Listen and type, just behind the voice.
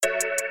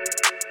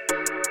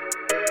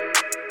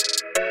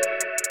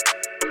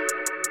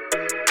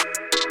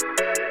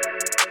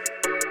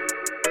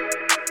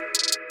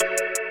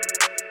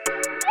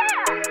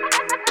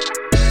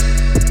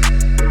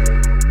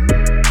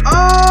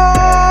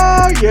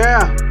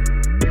Yeah,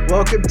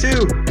 welcome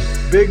to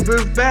Big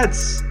Boof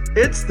Bets.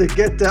 It's the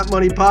Get That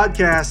Money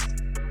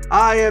podcast.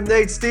 I am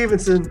Nate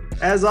Stevenson,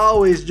 as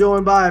always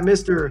joined by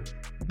Mr.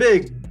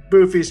 Big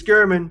Boofy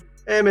Skirman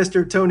and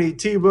Mr. Tony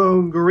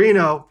T-Bone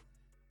Garino.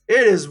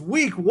 It is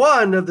week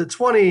 1 of the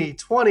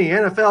 2020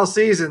 NFL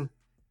season.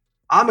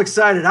 I'm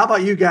excited. How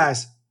about you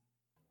guys?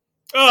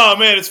 Oh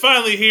man, it's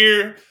finally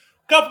here.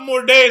 A couple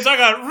more days. I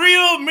got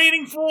real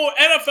meaningful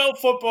NFL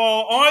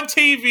football on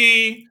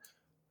TV.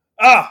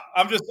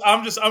 I'm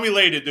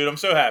elated, dude. I'm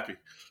so happy.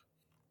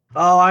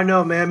 Oh, I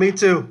know, man. Me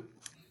too.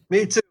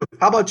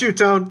 How about you,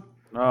 Tone?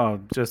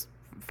 Oh, just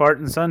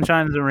farting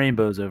sunshines and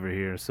rainbows over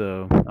here.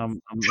 So I'm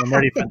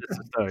ready for this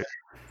to start.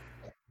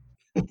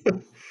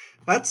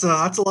 That's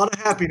a lot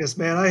of happiness,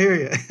 man. I hear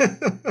you.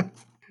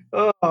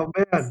 Oh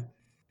man.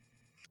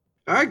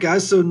 All right,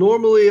 guys. So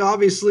normally,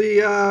 obviously,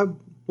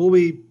 we'll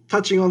be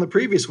touching on the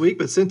previous week,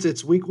 but since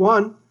it's week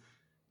 1,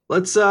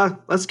 let's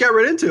get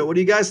right into it. What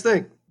do you guys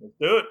think? Let's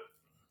do it.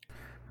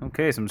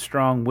 Okay, some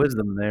strong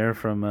wisdom there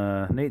from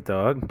Nate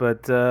Dogg.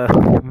 But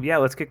yeah,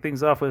 let's kick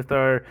things off with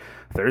our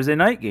Thursday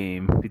night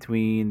game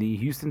between the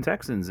Houston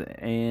Texans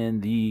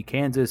and the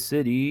Kansas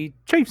City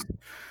Chiefs.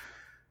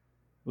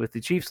 With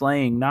the Chiefs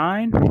laying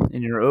 9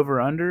 and your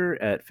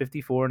over-under at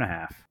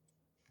 54.5.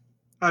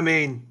 I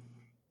mean,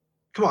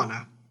 come on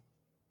now.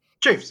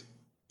 Chiefs.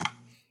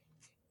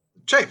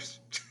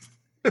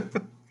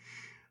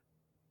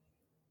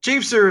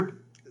 Chiefs are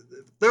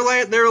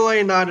they're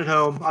laying 9 at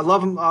home. I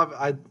love them.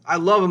 I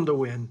love them to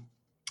win.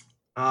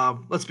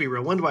 Let's be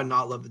real. When do I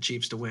not love the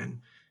Chiefs to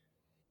win?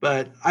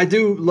 But I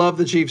do love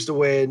the Chiefs to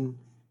win.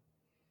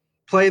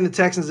 Playing the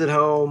Texans at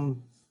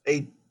home,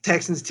 a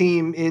Texans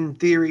team in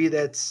theory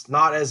that's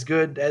not as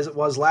good as it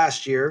was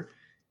last year,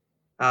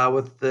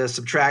 with the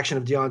subtraction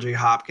of DeAndre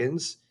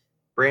Hopkins.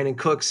 Brandon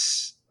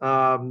Cooks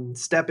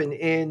stepping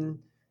in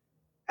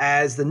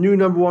as the new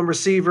number 1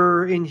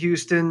 receiver in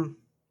Houston.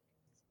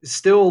 Is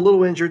still a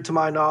little injured to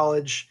my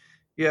knowledge.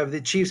 You have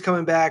the Chiefs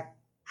coming back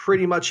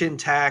pretty much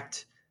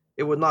intact.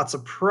 It would not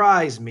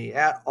surprise me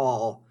at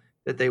all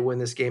that they win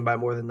this game by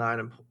more than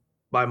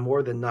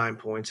 9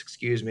 points,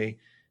 excuse me.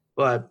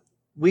 But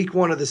week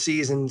 1 of the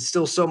season,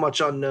 still so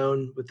much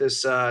unknown with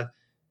this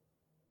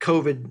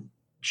COVID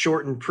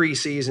shortened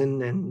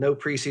preseason and no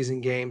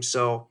preseason games.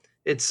 So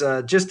it's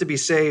just to be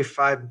safe.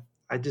 I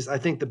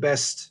think the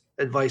best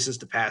advice is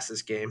to pass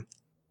this game.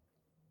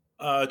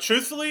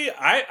 Truthfully,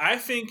 I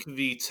think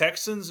the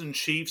Texans and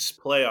Chiefs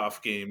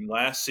playoff game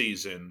last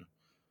season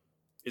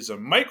is a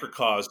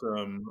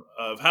microcosm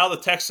of how the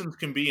Texans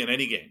can be in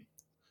any game.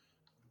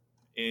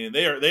 And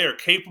they are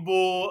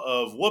capable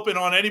of whooping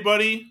on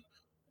anybody,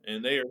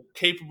 and they are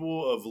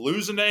capable of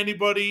losing to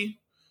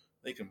anybody.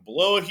 They can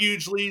blow a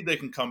huge lead. They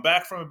can come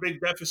back from a big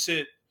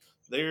deficit.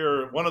 They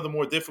are one of the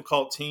more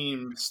difficult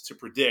teams to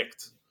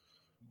predict.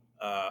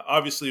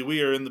 Obviously,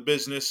 we are in the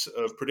business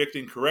of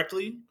predicting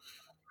correctly.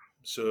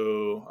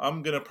 So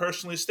I'm going to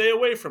personally stay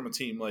away from a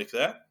team like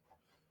that.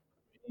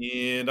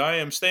 And I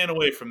am staying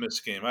away from this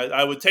game.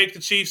 I would take the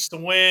Chiefs to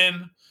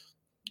win.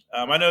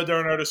 I know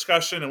during our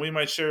discussion, and we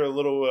might share a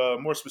little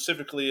more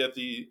specifically at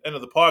the end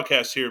of the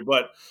podcast here,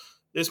 but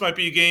this might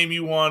be a game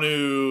you want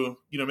to,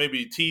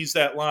 maybe tease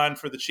that line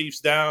for the Chiefs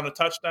down a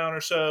touchdown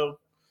or so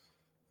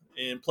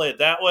and play it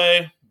that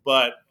way.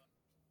 But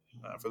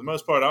for the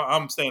most part,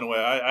 I'm staying away.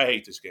 I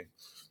hate this game.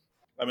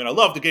 I mean, I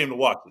love the game to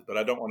watch it, but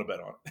I don't want to bet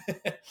on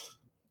it.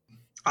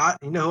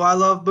 You know who I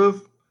love,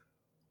 Boof?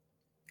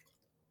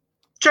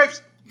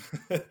 Chiefs.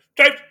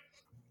 Chiefs.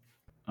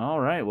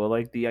 All right. Well,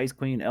 like the Ice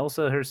Queen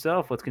Elsa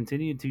herself, let's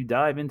continue to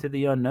dive into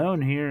the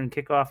unknown here and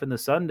kick off in the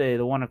Sunday,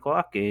 the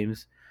 1:00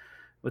 games,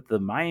 with the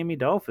Miami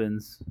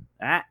Dolphins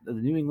at the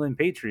New England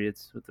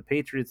Patriots, with the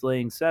Patriots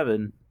laying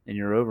 7 and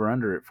you're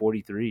over-under at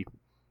 43.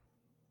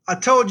 I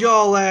told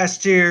y'all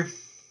last year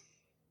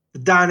the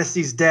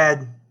dynasty's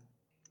dead.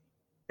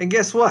 And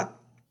guess what?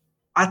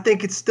 I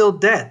think it's still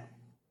dead.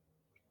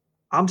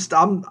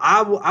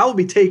 I will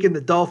be taking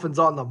the Dolphins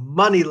on the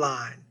money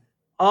line.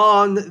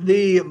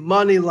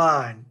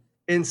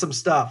 In some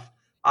stuff.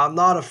 I'm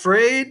not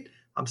afraid.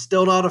 I'm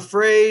still not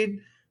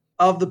afraid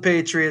of the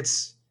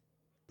Patriots.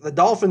 The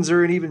Dolphins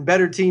are an even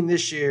better team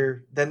this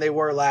year than they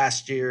were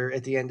last year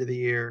at the end of the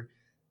year.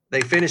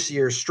 They finished the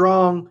year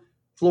strong.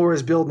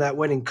 Flores building that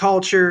winning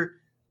culture.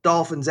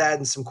 Dolphins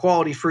adding some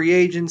quality free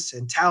agents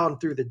and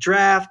talent through the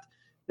draft.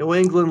 New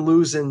England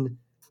losing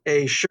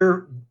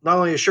not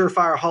only a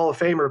surefire Hall of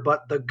Famer,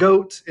 but the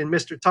GOAT in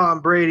Mr. Tom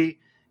Brady.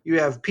 You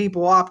have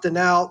people opting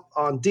out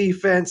on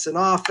defense and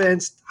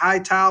offense,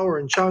 Hightower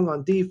and Chung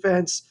on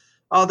defense,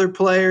 other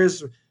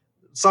players,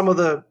 some of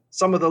the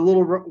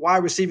little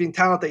wide receiving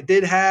talent they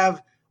did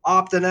have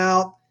opting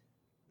out.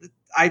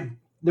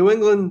 New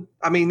England,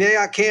 they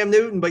got Cam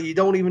Newton, but you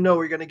don't even know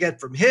what you're going to get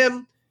from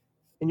him.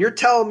 And you're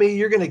telling me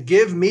you're going to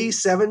give me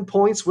 7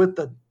 points with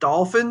the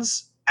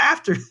Dolphins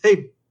after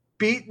they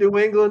beat New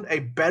England,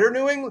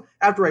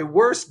 after a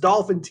worse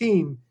Dolphin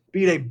team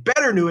beat a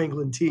better New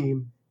England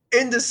team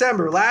in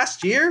December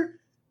last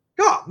year?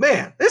 Oh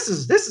man, this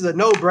is a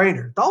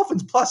no-brainer.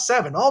 Dolphins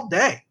 +7 all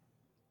day.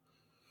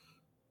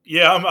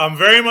 Yeah, I'm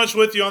very much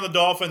with you on the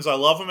Dolphins. I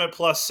love them at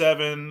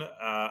 +7.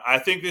 I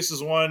think this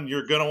is one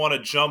you're going to want to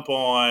jump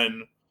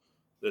on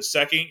the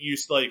second you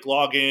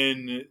log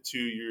in to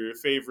your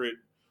favorite,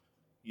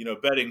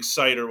 betting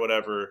site or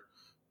whatever,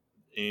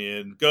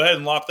 and go ahead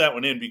and lock that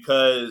one in,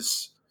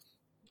 because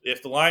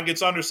if the line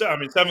gets under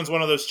 7, seven's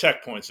one of those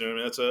checkpoints.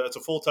 That's a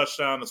full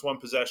touchdown. That's one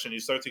possession. You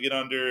start to get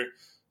under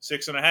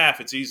 6.5,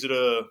 it's easy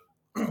to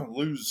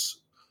lose.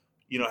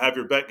 Have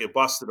your bet get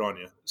busted on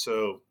you.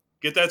 So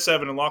get that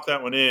 7 and lock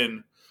that one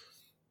in.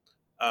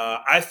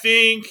 I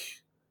think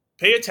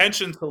pay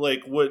attention to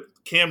what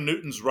Cam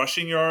Newton's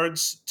rushing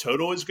yards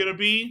total is going to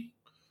be.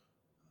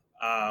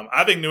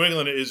 I think New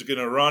England is going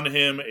to run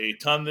him a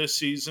ton this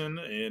season,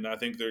 and I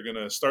think they're going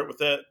to start with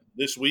that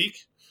this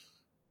week.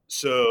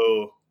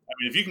 So,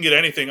 if you can get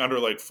anything under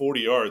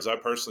 40 yards, I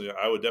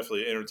would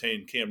definitely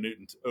entertain Cam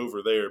Newton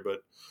over there,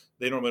 but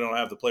they normally don't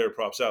have the player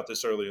props out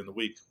this early in the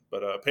week.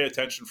 But pay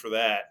attention for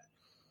that.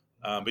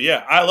 But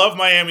yeah, I love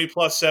Miami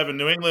 +7.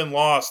 New England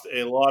lost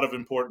a lot of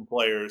important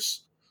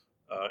players,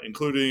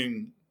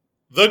 including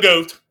the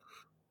GOAT,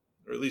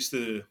 or at least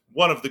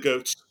one of the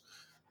GOATs,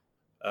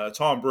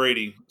 Tom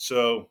Brady.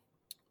 So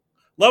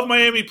love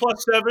Miami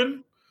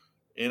 +7.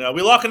 And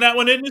we locking that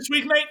one in this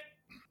week, Nate?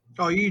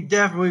 Oh, you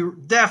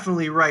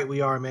definitely right.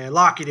 We are, man.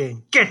 Lock it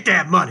in. Get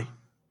that money.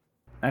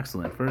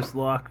 Excellent. First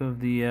lock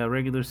of the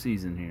regular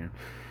season here.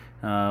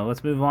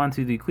 Let's move on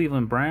to the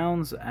Cleveland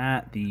Browns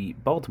at the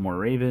Baltimore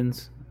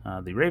Ravens.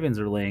 The Ravens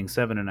are laying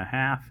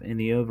 7.5, and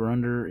the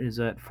over/under is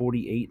at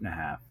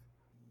 48.5.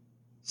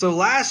 So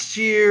last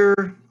year,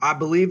 I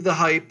believe the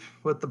hype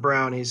with the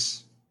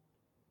Brownies,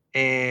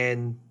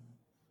 and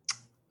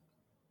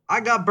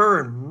I got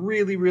burned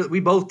really, we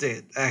both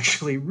did,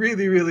 actually,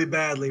 really, really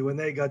badly when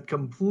they got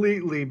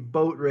completely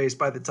boat raced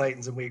by the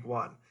Titans in week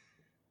 1.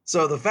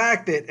 So the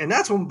fact that, and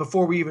that's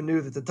before we even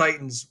knew that the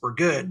Titans were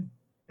good.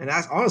 And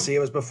honestly, it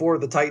was before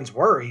the Titans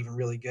were even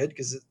really good,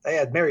 because they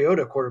had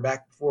Mariota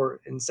quarterback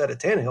before instead of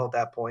Tannehill at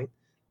that point.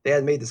 They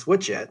hadn't made the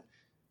switch yet.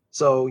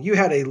 So you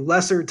had a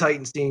lesser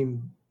Titans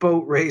team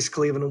boat race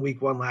Cleveland in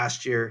week 1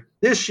 last year.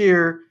 This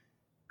year,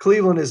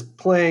 Cleveland is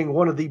playing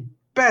one of the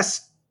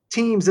best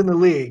teams in the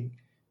league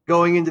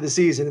going into the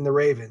season in the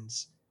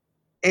Ravens.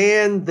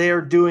 And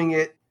they're doing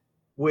it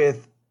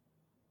with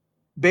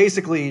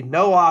basically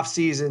no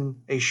offseason,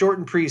 a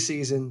shortened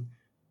preseason,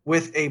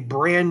 with a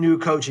brand new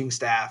coaching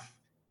staff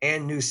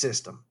and new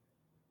system.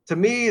 To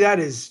me, that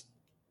is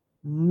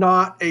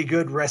not a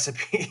good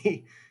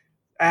recipe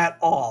at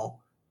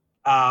all.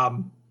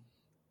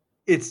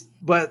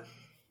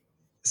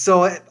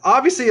 So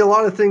obviously a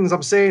lot of things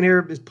I'm saying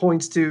here is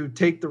points to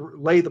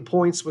lay the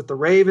points with the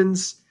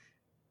Ravens.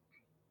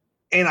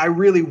 And I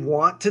really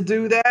want to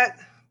do that.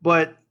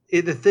 But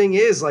the thing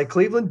is,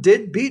 Cleveland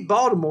did beat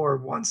Baltimore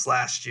once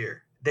last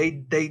year.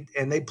 They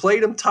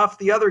played them tough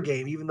the other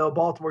game, even though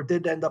Baltimore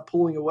did end up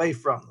pulling away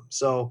from them.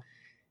 So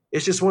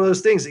it's just one of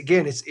those things.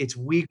 Again, it's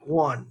week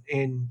 1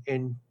 in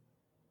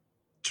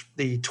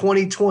the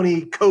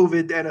 2020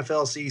 COVID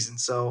NFL season.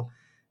 So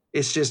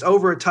it's just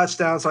over a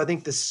touchdown. So I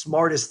think the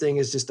smartest thing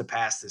is just to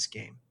pass this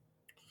game.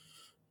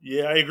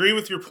 Yeah, I agree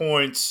with your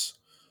points.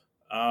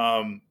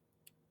 The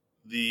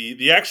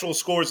actual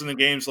scores in the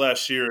games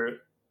last year,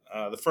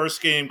 the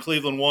first game,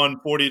 Cleveland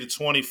won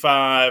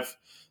 40-25.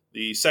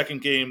 The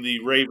second game, the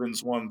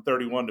Ravens won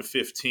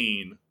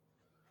 31-15.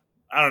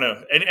 I don't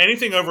know.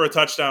 Anything over a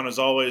touchdown is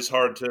always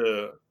hard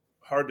to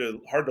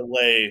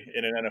lay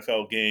in an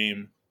NFL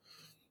game.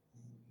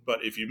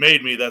 But if you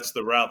made me, that's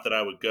the route that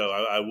I would go.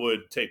 I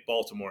would take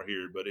Baltimore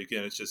here. But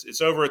again,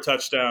 it's over a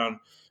touchdown.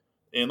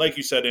 And like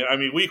you said,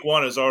 week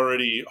 1 is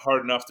already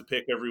hard enough to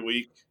pick every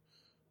week.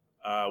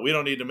 We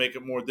don't need to make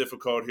it more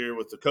difficult here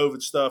with the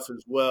COVID stuff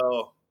as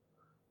well.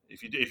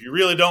 If you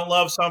really don't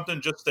love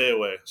something, just stay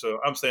away. So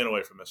I'm staying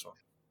away from this one.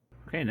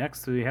 Okay,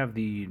 next we have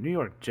the New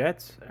York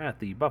Jets at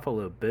the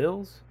Buffalo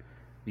Bills.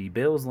 The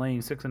Bills laying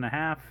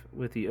 6.5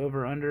 with the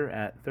over/under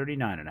at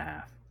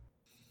 39.5.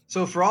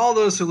 So for all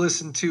those who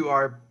listen to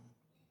our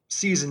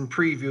season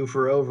preview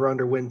for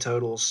over/under win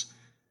totals,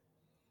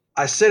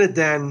 I said it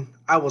then,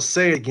 I will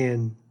say it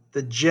again.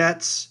 The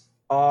Jets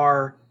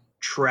are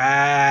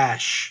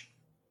trash.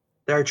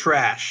 They're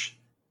trash.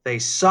 They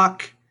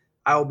suck.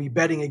 I will be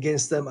betting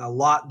against them a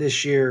lot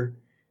this year.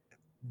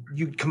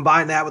 You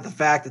combine that with the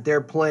fact that they're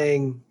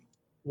playing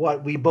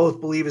what we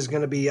both believe is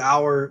going to be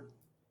our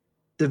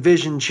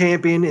division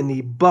champion in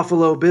the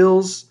Buffalo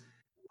Bills,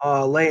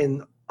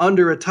 laying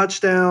under a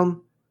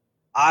touchdown.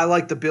 I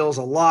like the Bills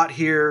a lot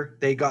here.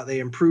 They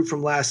improved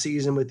from last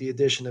season with the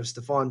addition of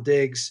Stephon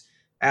Diggs,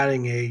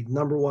 adding a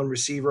number 1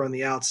 receiver on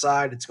the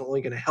outside. It's only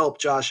going to help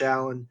Josh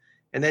Allen.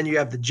 And then you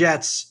have the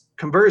Jets,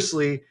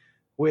 conversely,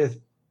 with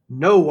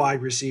no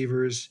wide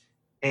receivers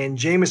and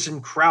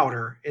Jamison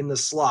Crowder in the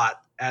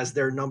slot as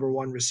their number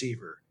 1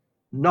 receiver.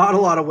 Not a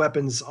lot of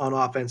weapons on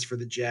offense for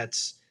the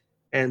Jets.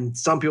 And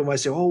some people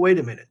might say, oh, wait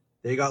a minute.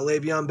 They got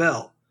Le'Veon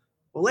Bell.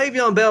 Well,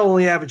 Le'Veon Bell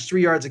only averaged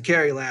 3 yards a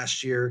carry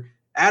last year.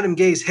 Adam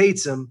Gase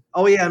hates him.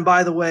 Oh, yeah, and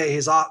by the way,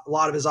 a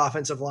lot of his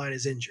offensive line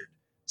is injured.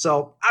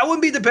 So I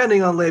wouldn't be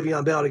depending on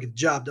Le'Veon Bell to get the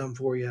job done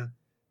for you.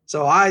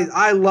 So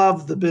I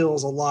love the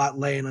Bills a lot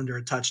laying under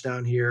a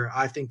touchdown here.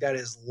 I think that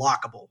is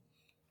lockable.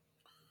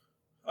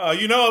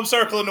 I'm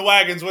circling the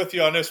wagons with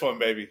you on this one,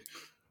 baby.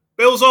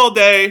 Bills all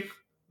day.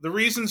 The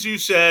reasons you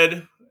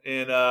said,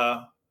 and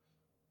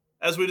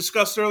as we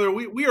discussed earlier,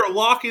 we are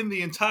locking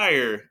the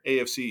entire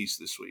AFC East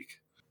this week.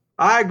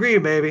 I agree,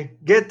 baby.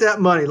 Get that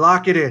money.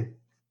 Lock it in.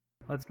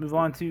 Let's move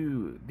on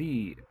to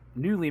the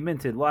newly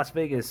minted Las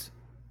Vegas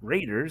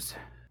Raiders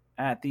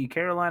at the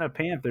Carolina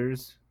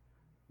Panthers.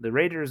 The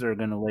Raiders are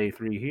going to lay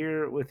 3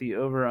 here with the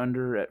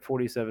over-under at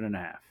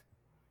 47.5.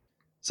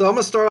 So I'm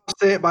going to start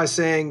off by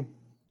saying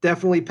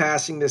definitely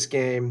passing this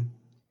game.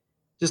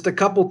 Just a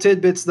couple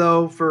tidbits,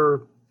 though,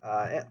 for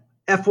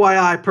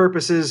FYI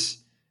purposes.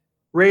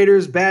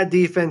 Raiders, bad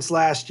defense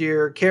last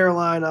year.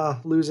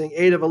 Carolina losing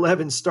 8 of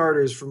 11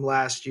 starters from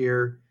last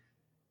year.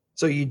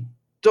 So you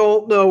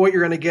don't know what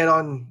you're going to get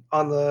on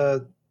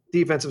the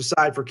defensive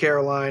side for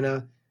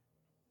Carolina.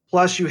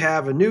 Plus, you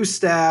have a new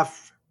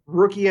staff,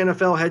 rookie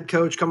NFL head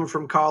coach coming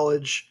from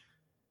college.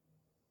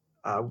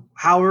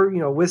 However,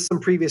 with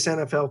some previous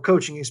NFL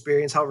coaching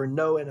experience, however,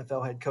 no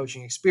NFL head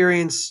coaching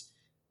experience.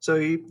 So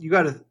you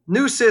got a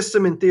new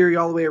system in theory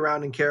all the way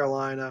around in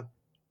Carolina.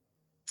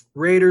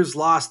 Raiders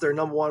lost their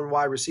number one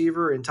wide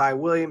receiver in Ty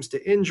Williams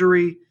to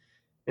injury.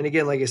 And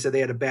again, like I said,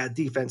 they had a bad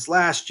defense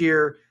last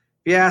year.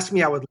 If you ask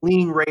me, I would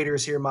lean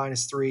Raiders here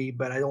 -3,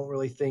 but I don't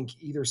really think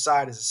either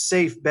side is a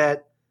safe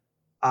bet.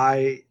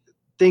 I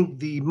think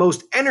the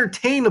most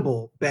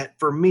entertainable bet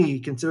for me,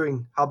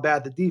 considering how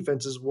bad the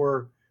defenses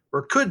were,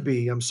 or could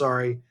be,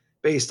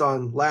 based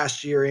on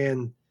last year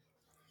and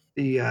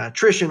the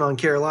attrition on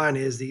Carolina,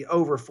 is the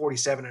over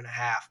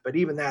 47.5. But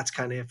even that's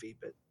kind of iffy.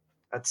 But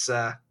that's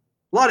a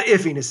lot of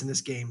iffiness in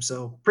this game,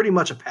 so pretty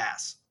much a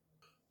pass.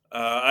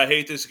 I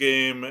hate this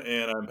game,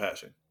 and I'm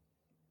passing.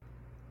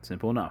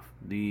 Simple enough.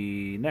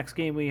 The next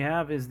game we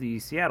have is the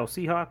Seattle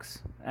Seahawks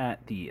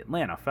at the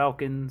Atlanta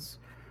Falcons.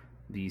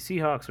 The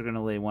Seahawks are going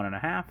to lay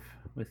 1.5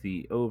 with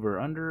the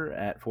over-under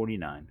at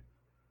 49.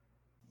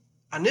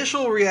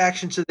 Initial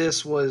reaction to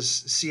this was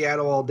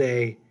Seattle all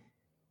day,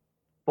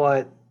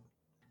 but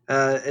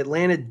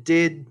Atlanta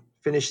did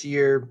finish the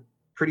year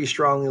pretty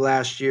strongly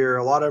last year.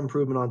 A lot of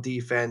improvement on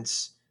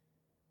defense.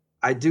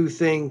 I do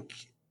think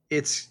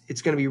it's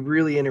going to be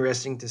really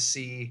interesting to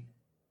see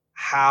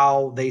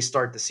how they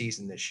start the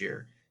season this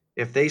year.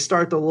 If they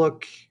start to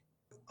look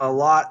a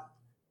lot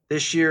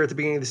this year at the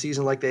beginning of the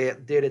season like they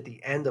did at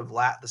the end of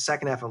the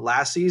second half of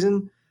last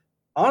season,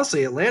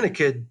 honestly, Atlanta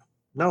could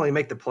not only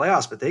make the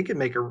playoffs, but they could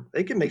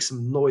make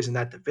some noise in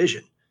that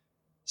division.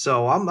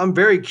 So I'm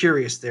very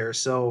curious there.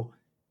 So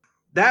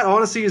that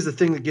honestly is the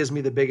thing that gives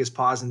me the biggest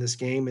pause in this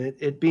game, and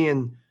it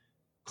being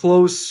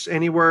close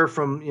anywhere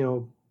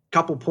from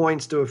couple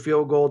points to a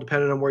field goal,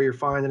 depending on where you're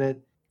finding it.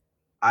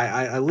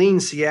 I lean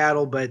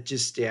Seattle, but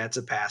just, it's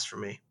a pass for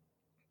me.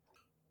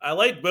 I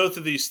like both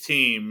of these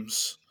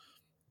teams.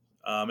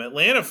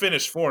 Atlanta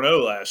finished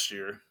 4-0 last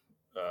year,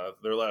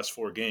 their last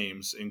 4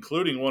 games,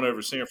 including one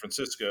over San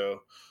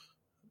Francisco.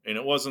 And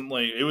it wasn't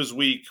like – it was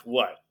week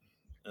what?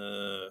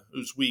 It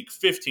was week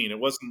 15. It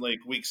wasn't like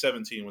week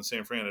 17 when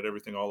San Fran had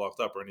everything all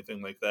locked up or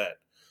anything like that.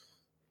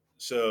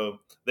 So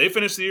they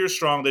finished the year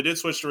strong. They did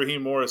switch to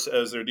Raheem Morris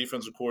as their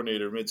defensive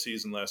coordinator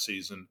midseason last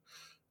season,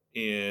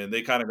 and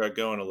they kind of got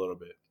going a little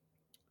bit.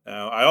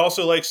 Now, I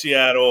also like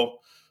Seattle.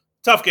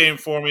 Tough game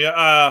for me.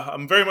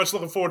 I'm very much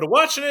looking forward to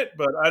watching it,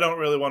 but I don't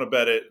really want to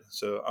bet it,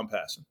 so I'm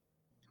passing.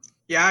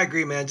 Yeah, I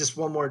agree, man. Just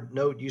one more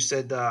note. You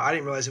said I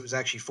didn't realize it was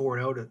actually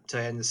 4-0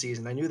 to end the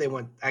season. I knew they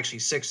went actually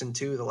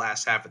 6-2 the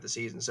last half of the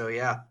season. So,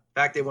 yeah,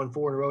 the fact they won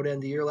 4 in a row to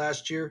end the year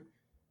last year,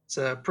 it's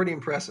pretty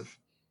impressive.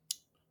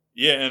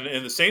 Yeah,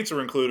 and the Saints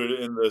are included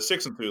in the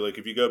 6-2. Like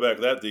if you go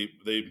back that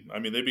deep, they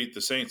beat the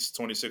Saints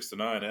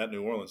 26-9 at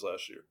New Orleans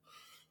last year.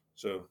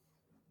 So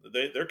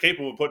they're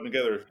capable of putting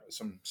together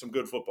some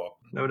good football.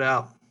 No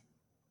doubt.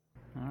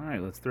 All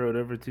right, let's throw it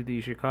over to the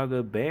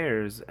Chicago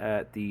Bears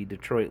at the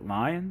Detroit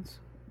Lions.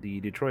 The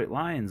Detroit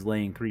Lions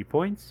laying 3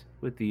 points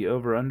with the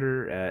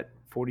over-under at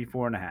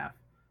 44.5.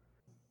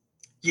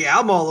 Yeah,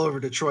 I'm all over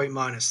Detroit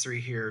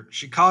 -3 here.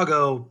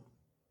 Chicago,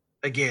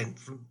 again,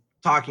 from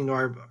talking to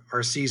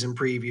our season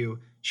preview,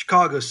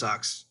 Chicago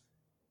sucks.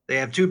 They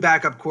have 2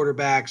 backup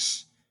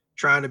quarterbacks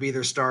trying to be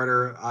their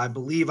starter. I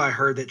believe I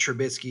heard that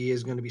Trubisky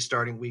is going to be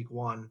starting week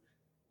 1.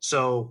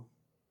 So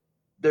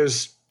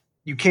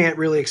you can't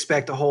really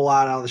expect a whole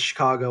lot out of the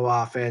Chicago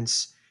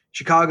offense.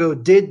 Chicago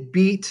did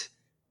beat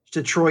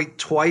Detroit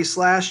twice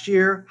last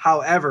year.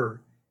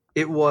 However,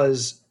 it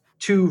was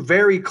 2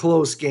 very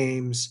close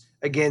games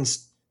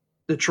against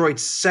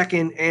Detroit's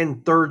second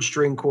and third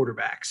string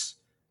quarterbacks.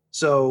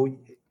 So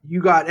you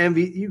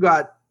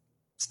got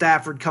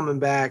Stafford coming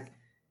back.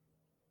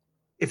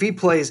 If he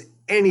plays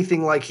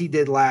anything like he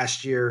did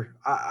last year,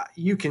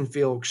 you can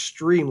feel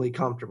extremely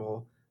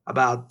comfortable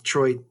about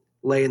Detroit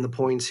laying the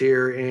points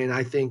here. And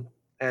I think,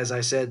 as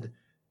I said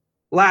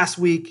last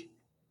week,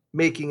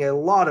 making a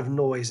lot of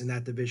noise in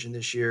that division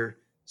this year.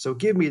 So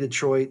give me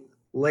Detroit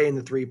laying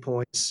the 3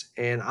 points,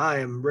 and I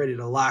am ready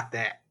to lock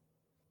that.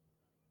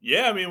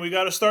 Yeah, I mean, we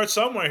got to start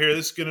somewhere here.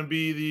 This is going to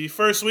be the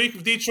first week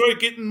of Detroit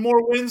getting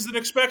more wins than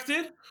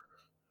expected,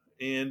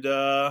 and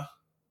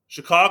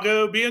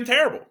Chicago being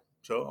terrible.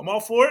 So I'm all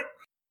for it.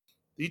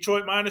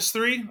 Detroit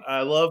 -3.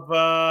 I love,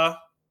 I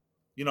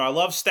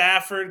love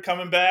Stafford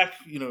coming back.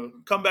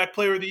 Comeback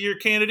Player of the Year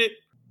candidate,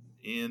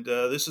 and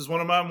this is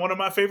one of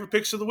my favorite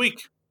picks of the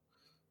week.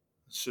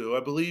 So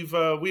I believe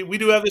we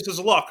do have this as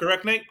a lock,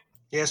 correct, Nate?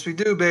 Yes, we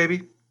do,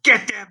 baby.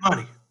 Get that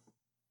money.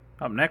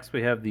 Up next,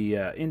 we have the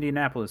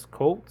Indianapolis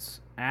Colts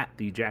at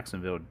the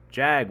Jacksonville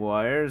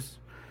Jaguars.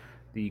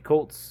 The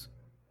Colts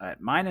at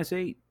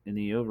 -8 and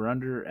the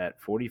over/under at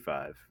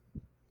 45.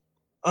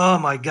 Oh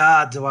my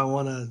God, do I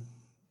want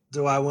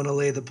to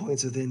lay the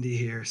points with Indy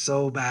here?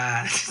 So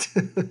bad.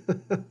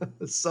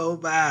 So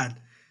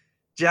bad.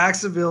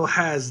 Jacksonville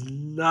has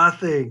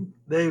nothing.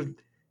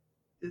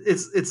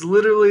 It's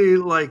literally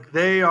like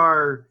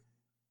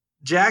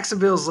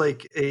Jacksonville's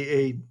like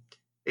a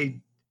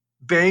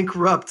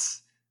bankrupt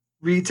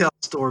retail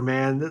store,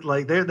 man.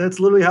 Like that's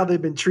literally how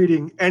they've been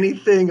treating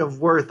anything of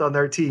worth on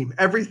their team.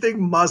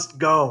 Everything must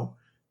go.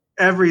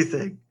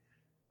 Everything.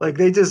 Like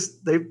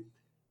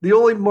the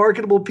only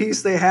marketable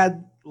piece they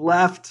had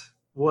left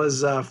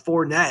was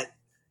Fournette,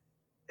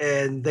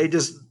 and they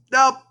just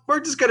nope. We're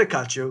just gonna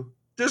cut you.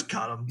 Just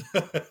cut him.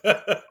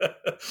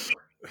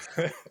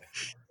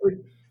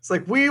 It's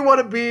like we want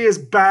to be as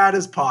bad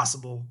as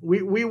possible.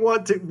 We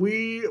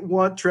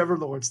want Trevor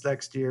Lawrence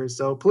next year.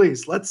 So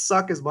please let's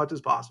suck as much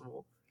as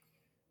possible.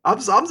 I'm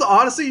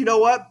honestly, you know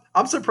what?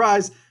 I'm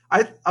surprised.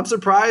 I'm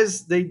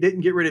surprised they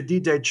didn't get rid of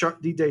DJ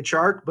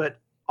Chark, but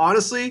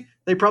honestly,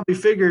 they probably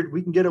figured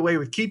we can get away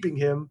with keeping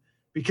him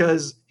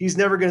because he's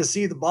never going to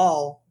see the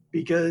ball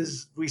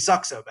because we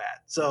suck so bad.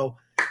 So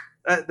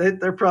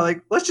they're probably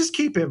like, let's just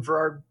keep him for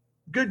our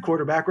good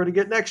quarterback we're going to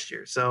get next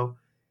year. So,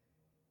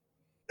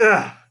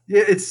 yeah,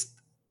 it's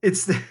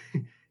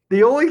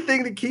the only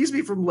thing that keeps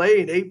me from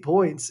laying 8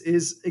 points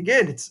is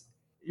again, it's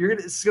going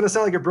to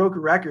sound like a broken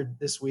record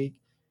this week.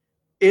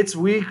 It's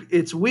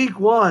week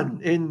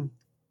 1 in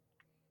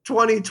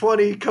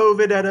 2020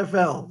 COVID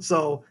NFL.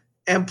 So,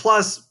 and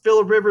plus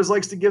Phillip Rivers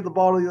likes to give the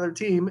ball to the other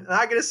team. And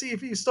I got to see if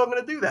he's still going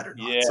to do that or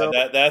not. Yeah, so,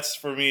 that's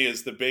for me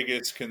is the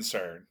biggest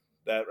concern.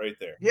 That right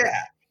there. Yeah.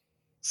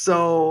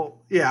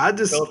 So, yeah,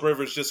 Phillip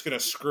Rivers just going to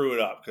screw it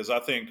up because I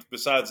think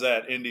besides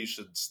that, Indy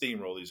should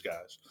steamroll these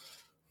guys.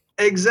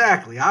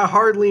 Exactly. I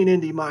hard lean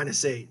Indy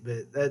 -8,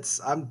 but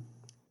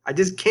I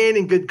just can't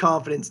in good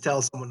confidence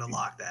tell someone to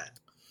lock that.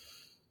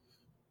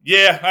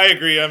 Yeah, I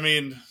agree. I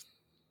mean,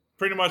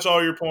 pretty much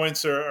all your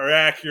points are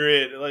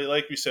accurate.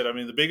 Like you said, I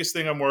mean, the biggest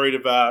thing I'm worried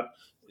about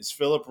is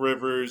Phillip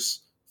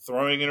Rivers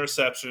throwing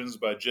interceptions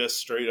by just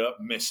straight up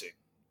missing.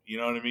 You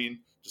know what I mean?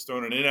 Just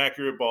throwing an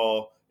inaccurate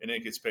ball and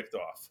it gets picked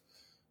off.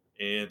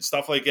 And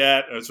stuff like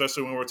that,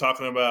 especially when we're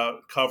talking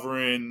about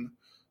covering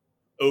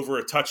over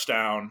a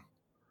touchdown,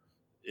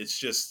 it's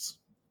just,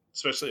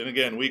 especially, and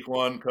again, week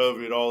 1,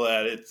 COVID, all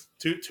that, it's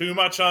too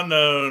much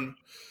unknown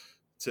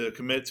to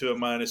commit to a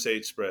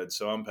 -8 spread,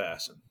 so I'm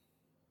passing.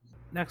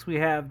 Next, we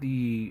have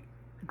the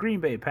Green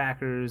Bay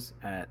Packers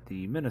at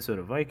the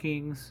Minnesota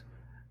Vikings,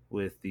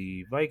 with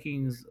the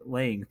Vikings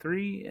laying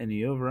 3 and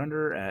the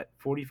over/under at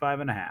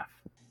 45.5.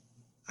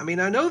 I mean,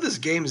 I know this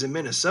game's in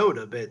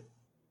Minnesota, but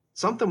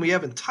something we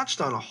haven't touched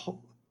on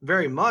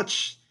very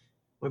much.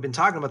 We've been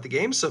talking about the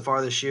game so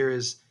far this year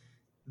is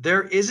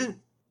there isn't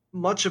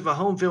much of a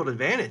home field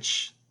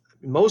advantage.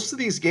 Most of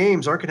these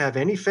games aren't going to have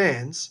any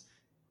fans.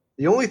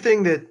 The only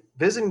thing that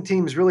visiting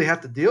teams really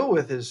have to deal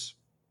with is,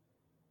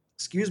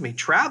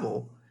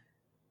 travel.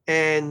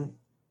 And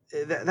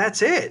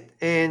that's it.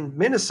 And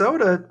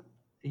Minnesota,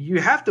 you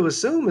have to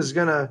assume, is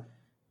going to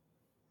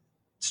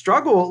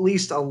struggle at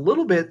least a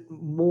little bit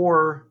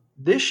more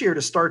this year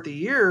to start the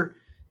year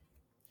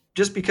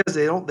just because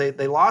they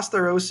lost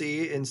their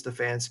OC in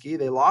Stefanski.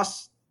 They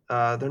lost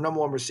their number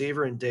 1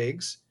 receiver in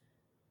Diggs.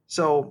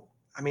 So,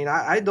 I mean,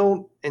 I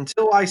don't –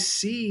 until I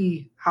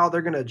see how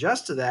they're going to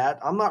adjust to that,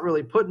 I'm not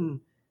really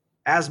putting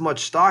as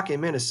much stock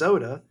in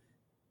Minnesota.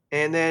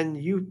 And then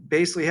you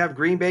basically have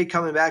Green Bay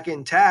coming back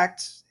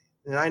intact.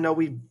 And I know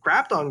we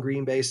crapped on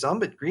Green Bay some,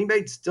 but Green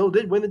Bay still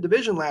did win the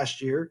division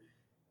last year.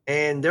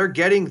 And they're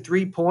getting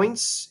 3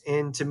 points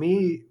in, to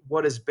me,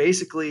 what is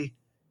basically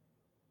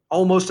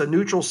almost a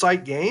neutral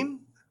site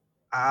game.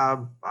 I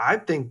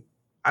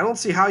don't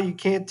see how you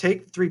can't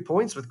take 3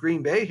 points with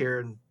Green Bay here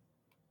and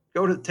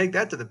take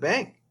that to the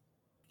bank.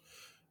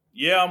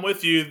 Yeah, I'm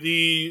with you.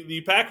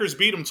 The Packers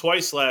beat them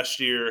twice last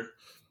year.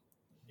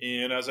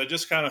 And as I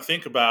just kind of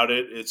think about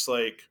it, it's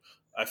like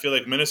I feel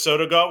like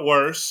Minnesota got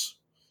worse.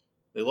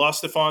 They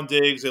lost Stephon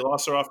Diggs. They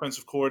lost their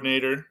offensive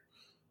coordinator.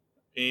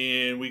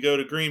 And we go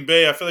to Green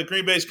Bay. I feel like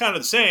Green Bay is kind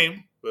of the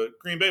same, but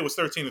Green Bay was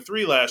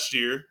 13-3 last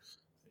year.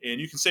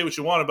 And you can say what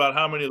you want about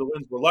how many of the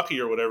wins were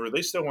lucky or whatever.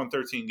 They still won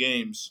 13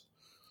 games.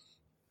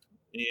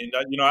 And,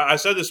 I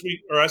said this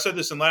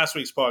in last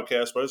week's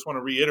podcast, but I just want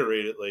to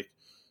reiterate it. Like,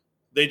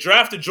 they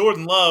drafted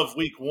Jordan Love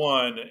week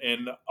 1,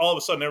 and all of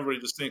a sudden everybody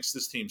just thinks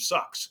this team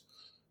sucks.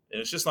 And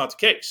it's just not the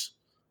case.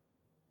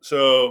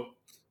 So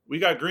We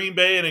got Green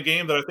Bay in a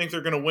game that I think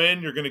they're going to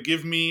win. You're going to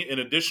give me an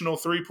additional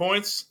 3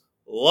 points.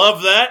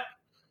 Love that.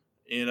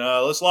 And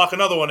let's lock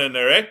another one in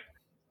there, eh?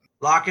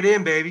 Lock it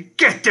in, baby.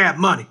 Get that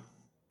money.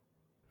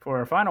 For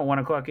our final 1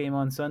 o'clock game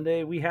on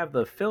Sunday, we have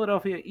the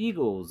Philadelphia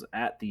Eagles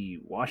at the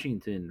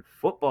Washington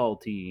football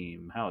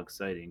team. How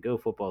exciting. Go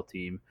football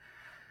team.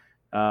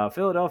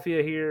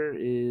 Philadelphia here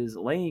is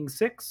laying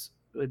 6,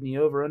 and the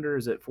over-under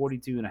is at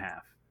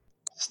 42.5.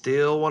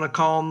 Still want to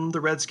call them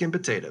the Redskin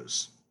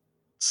potatoes.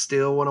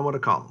 Still want to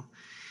call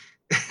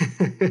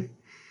them.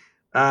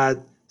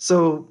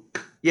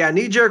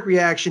 Knee-jerk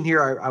reaction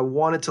here. I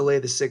wanted to lay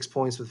the 6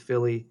 points with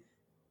Philly.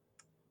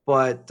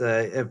 But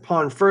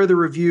upon further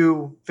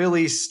review,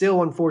 Philly's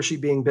still unfortunately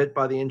being bit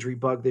by the injury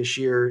bug this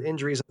year.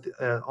 Injuries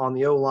on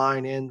the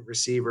O-line and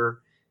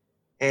receiver.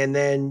 And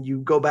then you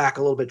go back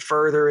a little bit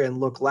further and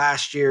look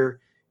last year.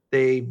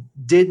 Philly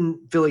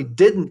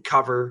didn't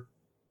cover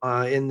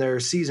in their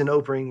season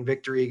opening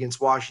victory against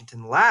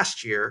Washington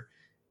last year.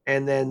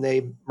 And then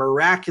they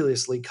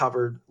miraculously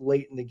covered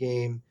late in the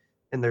game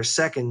in their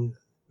second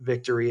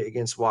victory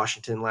against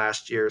Washington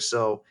last year.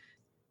 So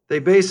they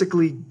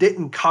basically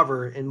didn't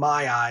cover, in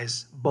my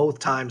eyes, both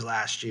times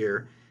last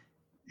year.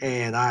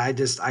 And I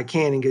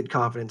can't in good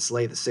confidence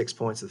lay the 6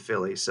 points with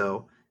Philly.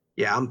 So,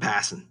 yeah, I'm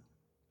passing.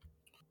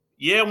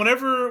 Yeah,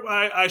 whenever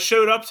I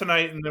showed up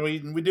tonight and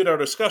we did our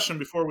discussion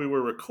before we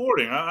were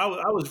recording, I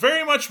was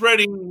very much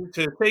ready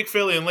to take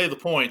Philly and lay the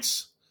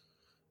points.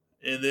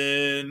 And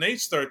then Nate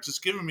started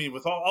just giving me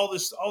with all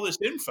this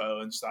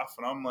info and stuff.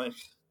 And I'm like,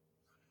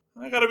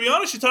 I got to be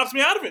honest, you talked me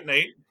out of it,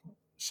 Nate.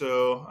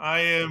 So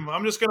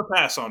I'm just going to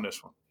pass on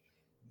this one.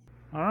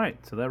 All right,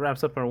 so that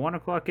wraps up our 1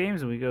 o'clock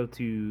games, and we go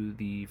to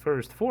the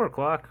first 4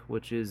 o'clock,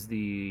 which is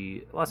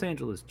the Los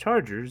Angeles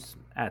Chargers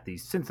at the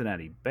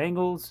Cincinnati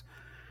Bengals.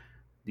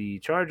 The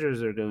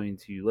Chargers are going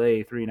to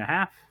lay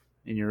 3.5,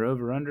 and your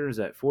over-under is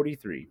at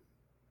 43.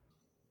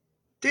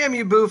 Damn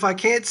you, Boof. I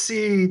can't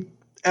see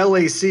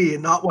LAC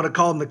and not want to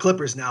call them the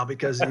Clippers now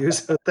because of you.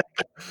 So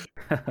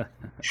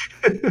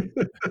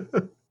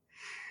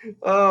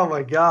oh,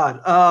 my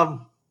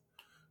God.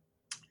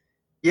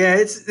 Yeah,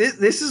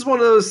 this is one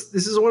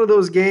of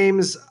those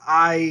games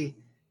I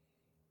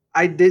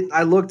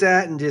looked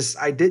at and just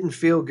I didn't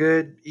feel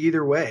good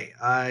either way.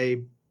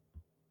 I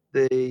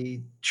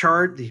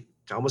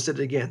almost did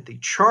it again. The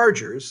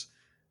Chargers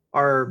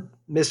are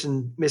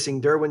missing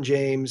Derwin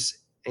James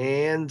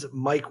and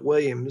Mike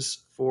Williams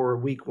for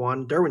week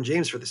 1. Derwin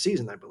James for the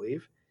season, I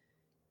believe.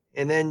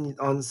 And then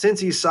on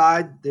Cincy's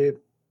side,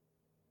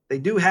 they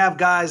do have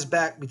guys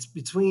back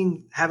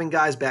between having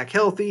guys back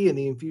healthy and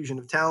the infusion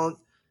of talent.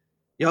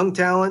 Young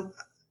talent,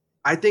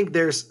 I think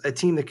there's a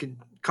team that could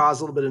cause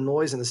a little bit of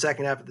noise in the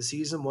second half of the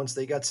season once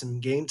they got some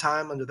game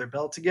time under their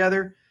belt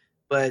together.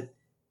 But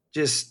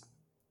just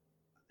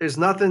there's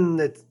nothing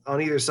that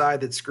on either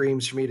side that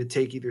screams for me to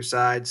take either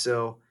side.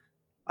 So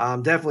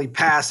I'm definitely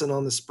passing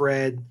on the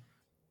spread.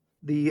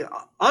 The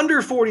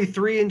under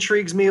 43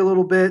 intrigues me a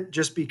little bit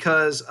just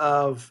because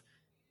of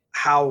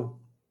how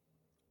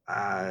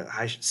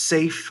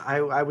safe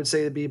I would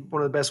say to be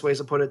one of the best ways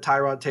to put it.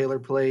 Tyrod Taylor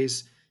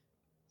plays.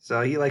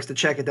 So he likes to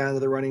check it down to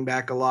the running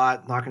back a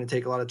lot, not going to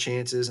take a lot of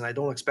chances, and I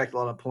don't expect a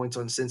lot of points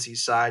on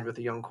Cincy's side with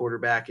a young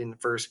quarterback in the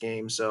first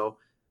game. So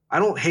I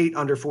don't hate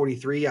under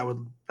 43.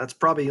 That's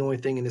probably the only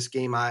thing in this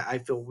game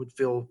I would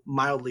feel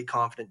mildly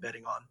confident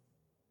betting on.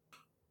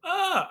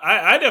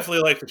 I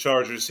definitely like the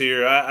Chargers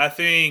here. I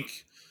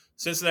think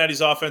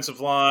Cincinnati's offensive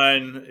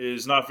line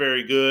is not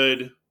very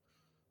good.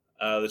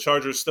 The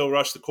Chargers still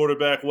rush the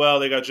quarterback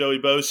well. They got Joey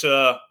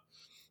Bosa.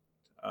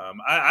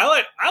 I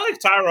like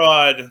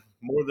Tyrod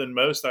more than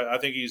most. I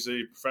think he's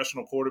a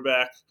professional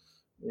quarterback,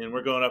 and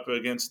we're going up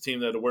against a team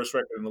that had the worst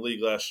record in the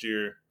league last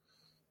year.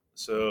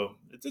 So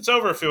it's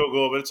over a field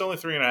goal, but it's only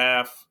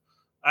 3.5.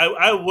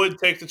 I would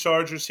take the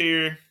Chargers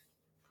here.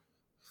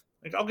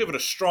 I'll give it a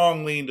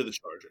strong lean to the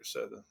Chargers.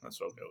 So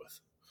that's what I'll go with.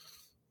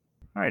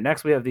 All right,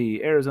 next we have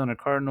the Arizona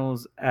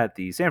Cardinals at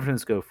the San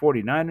Francisco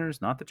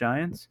 49ers, not the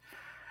Giants.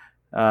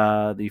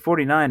 The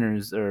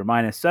 49ers are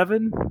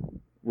 -7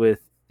 with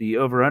the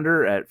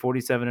over-under at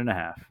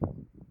 47.5.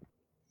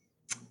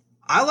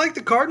 I like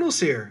the Cardinals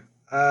here.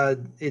 I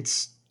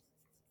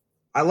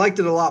liked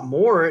it a lot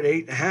more at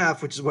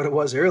 8.5, which is what it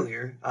was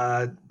earlier.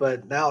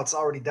 But now it's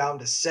already down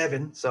to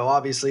 7. So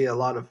obviously a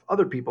lot of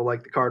other people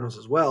like the Cardinals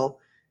as well.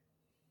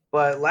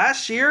 But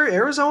last year,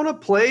 Arizona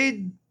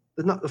played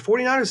the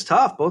 49ers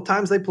tough. Both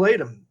times they played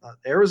them.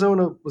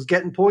 Arizona was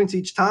getting points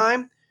each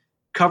time,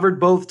 covered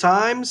both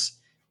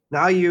times.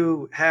 Now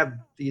you have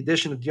the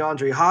addition of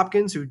DeAndre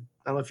Hopkins, who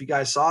I don't know if you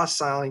guys saw,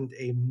 signed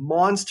a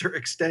monster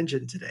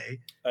extension today.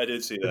 I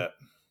did see that.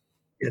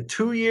 Yeah,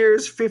 2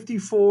 years,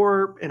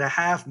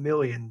 $54.5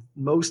 million,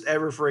 most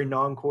ever for a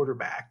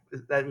non-quarterback.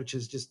 Which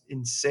is just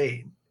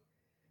insane.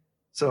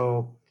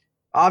 So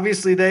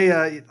obviously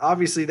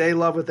they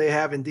love what they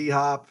have in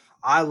D-Hop.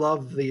 I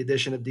love the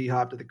addition of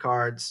D-Hop to the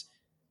Cards.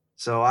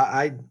 So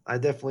I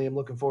definitely am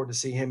looking forward to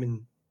seeing him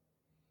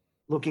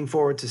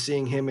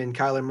and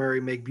Kyler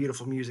Murray make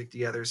beautiful music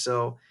together.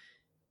 So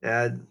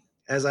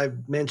as I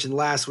mentioned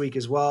last week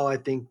as well, I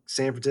think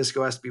San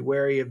Francisco has to be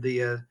wary of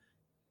the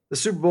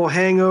Super Bowl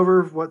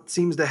hangover, what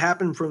seems to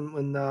happen from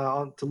when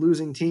to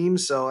losing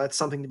teams. So that's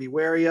something to be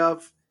wary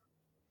of.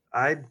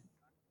 I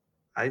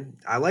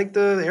I like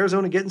the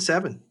Arizona getting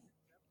 7.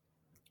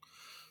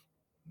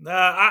 Nah,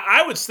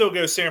 I would still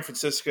go San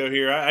Francisco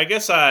here. I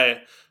guess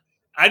I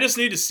just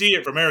need to see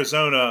it from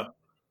Arizona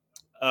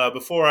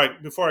before I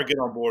get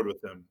on board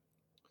with them.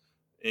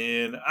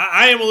 And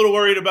I am a little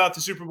worried about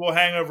the Super Bowl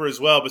hangover as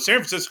well. But San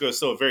Francisco is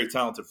still a very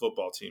talented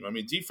football team. I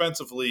mean,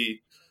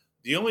 defensively,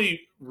 the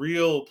only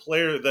real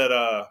player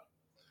that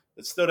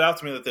stood out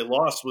to me that they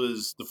lost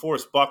was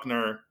DeForest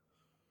Buckner,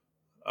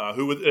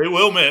 who they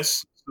will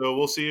miss. So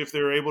we'll see if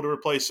they're able to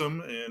replace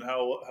him and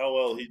how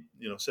well he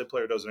said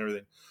player does and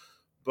everything.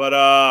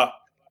 But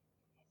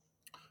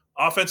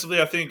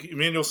offensively, I think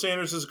Emmanuel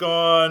Sanders is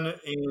gone,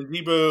 and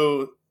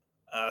Deebo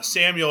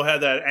Samuel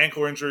had that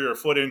ankle injury or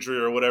foot injury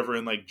or whatever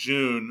in like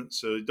June,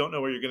 so you don't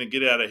know where you're going to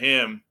get out of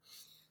him.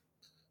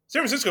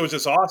 San Francisco was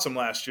just awesome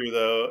last year,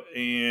 though,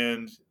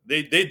 and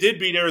they did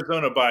beat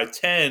Arizona by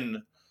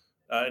 10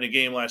 in a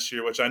game last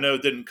year, which I know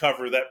didn't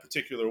cover that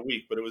particular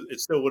week, but it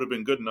still would have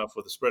been good enough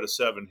with a spread of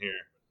 7 here.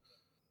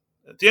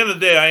 At the end of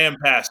the day, I am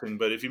passing,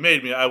 but if you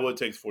made me, I would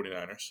take the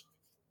 49ers.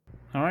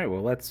 All right,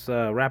 well, let's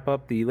wrap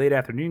up the late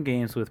afternoon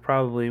games with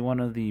probably one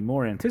of the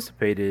more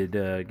anticipated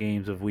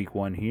games of Week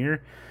 1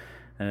 here.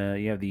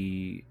 You have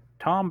the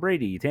Tom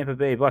Brady Tampa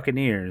Bay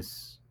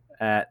Buccaneers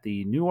at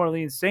the New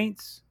Orleans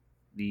Saints.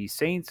 The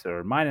Saints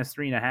are minus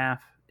 3.5,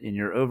 and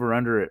you're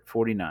over/under at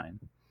 49.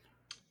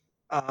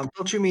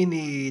 Don't you mean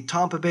the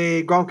Tampa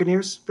Bay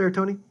Gronkaneers there,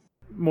 Tony?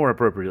 More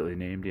appropriately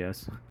named,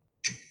 yes.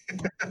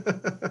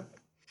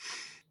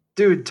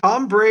 Dude,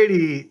 Tom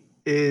Brady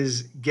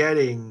is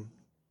getting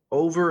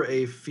over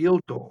a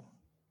field goal.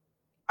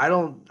 I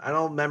don't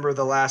remember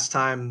the last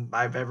time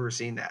I've ever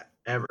seen that,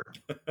 ever.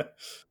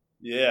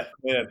 Yeah,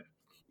 man.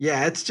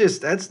 Yeah,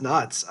 that's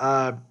nuts.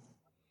 I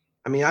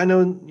mean, I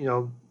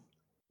know,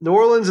 New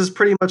Orleans is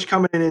pretty much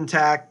coming in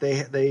intact.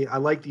 I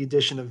like the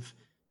addition of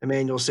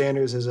Emmanuel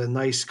Sanders as a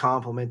nice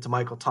complement to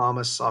Michael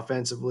Thomas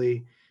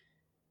offensively.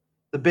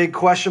 The big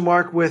question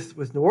mark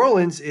with New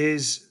Orleans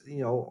is,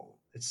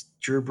 it's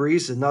Drew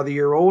Brees, another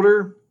year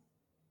older,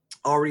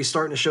 already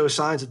starting to show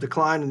signs of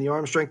decline in the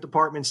arm strength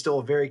department, still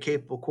a very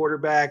capable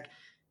quarterback.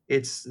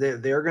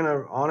 They're going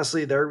to,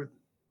 honestly, they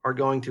are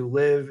going to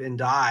live and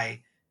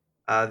die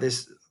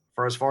this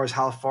for as far as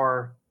how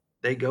far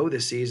they go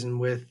this season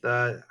with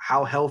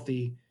how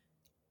healthy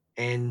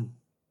and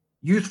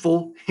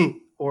youthful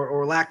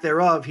or lack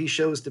thereof he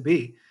shows to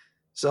be.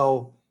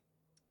 So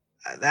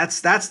that's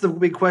the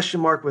big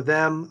question mark with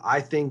them. I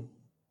think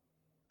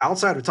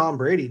outside of Tom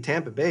Brady,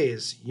 Tampa Bay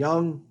is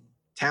young,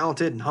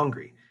 talented, and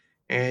hungry.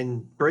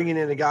 And bringing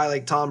in a guy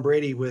like Tom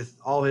Brady with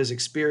all his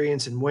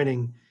experience and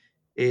winning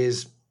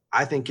is,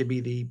 I think, could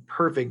be the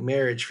perfect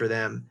marriage for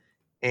them.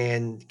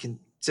 And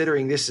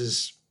considering this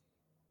is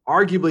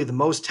arguably the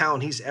most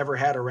talent he's ever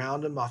had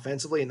around him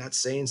offensively, and that's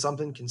saying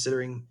something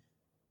considering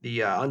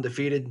the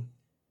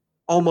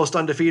almost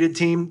undefeated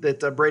team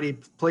that Brady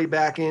played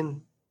back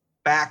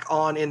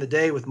on in the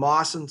day with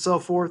Moss and so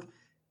forth.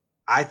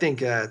 I think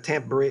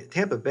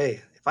Tampa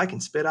Bay, if I can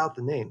spit out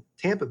the name,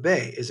 Tampa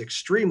Bay is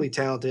extremely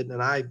talented,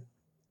 and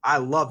I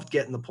loved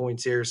getting the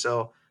points here,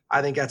 so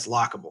I think that's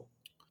lockable.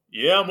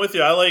 Yeah, I'm with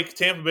you. I like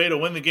Tampa Bay to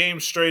win the game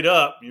straight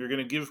up. You're going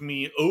to give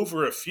me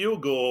over a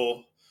field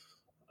goal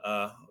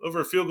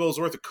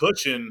worth of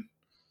cushion.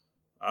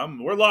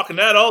 We're locking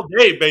that all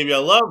day, baby. I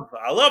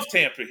love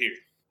Tampa here.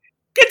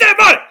 Get that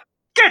money.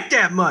 Get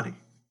that money.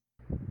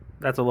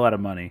 That's a lot of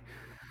money.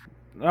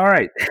 All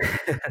right.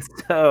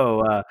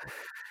 So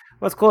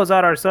let's close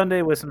out our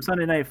Sunday with some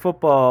Sunday Night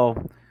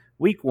Football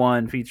Week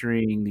 1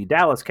 featuring the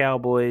Dallas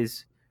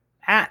Cowboys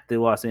at the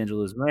Los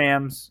Angeles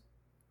Rams.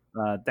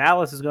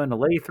 Dallas is going to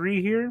lay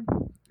 3 here,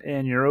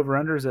 and your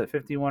over-under is at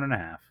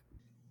 51.5.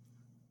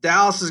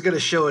 Dallas is going to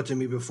show it to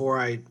me before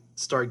I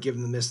start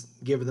giving them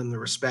the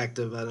respect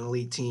of an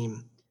elite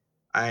team.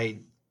 I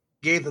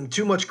gave them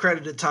too much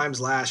credit at times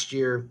last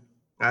year.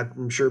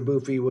 I'm sure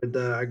Boofy would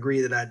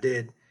agree that I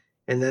did.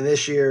 And then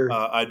this year,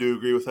 I do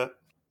agree with that.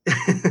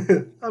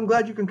 I'm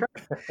glad you concur.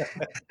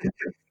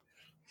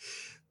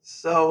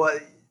 So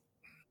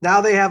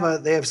now they have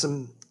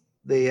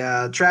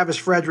Travis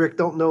Frederick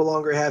don't no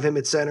longer have him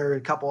at center.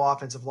 A couple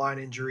offensive line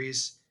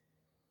injuries.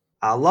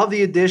 I love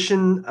the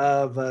addition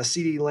of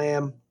CeeDee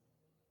Lamb.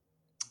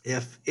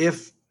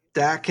 If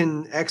Dak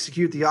can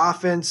execute the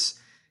offense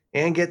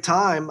and get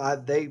time,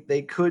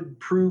 they could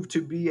prove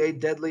to be a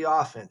deadly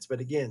offense. But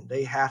again,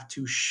 they have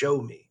to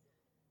show me.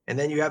 And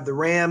then you have the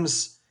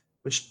Rams,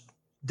 which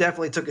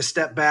definitely took a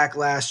step back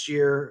last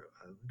year.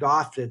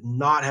 Goff did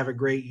not have a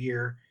great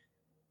year.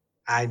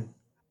 I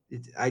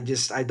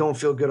don't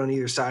feel good on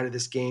either side of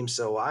this game,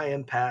 so I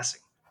am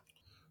passing.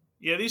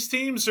 Yeah, these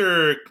teams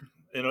are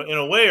in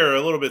a way are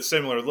a little bit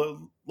similar. A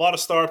lot of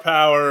star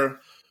power,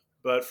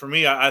 but for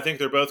me, I think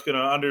they're both going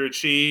to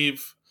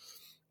underachieve.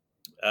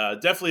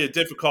 Definitely a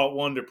difficult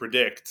one to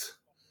predict.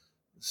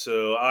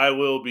 So I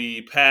will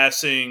be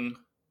passing.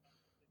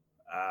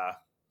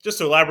 just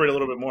to elaborate a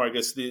little bit more, I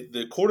guess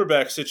the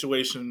quarterback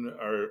situation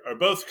are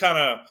both kind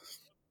of.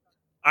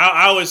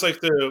 I always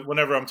like to,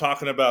 whenever I'm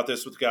talking about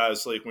this with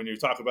guys, like when you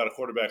talk about a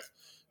quarterback,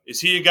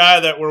 is he a guy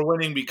that we're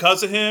winning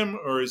because of him,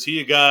 or is he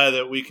a guy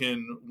that we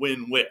can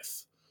win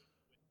with?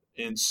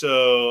 And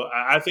so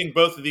I think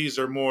both of these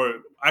are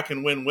more, I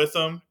can win with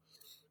them.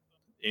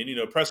 And,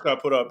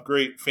 Prescott put up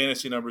great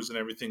fantasy numbers and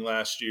everything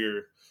last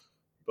year.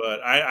 But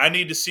I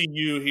need to see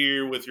you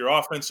here with your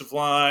offensive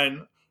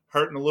line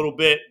hurting a little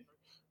bit.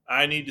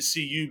 I need to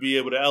see you be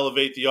able to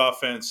elevate the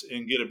offense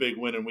and get a big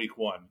win in week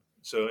 1.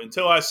 So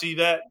until I see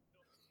that,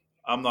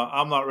 I'm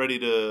not ready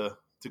to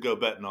go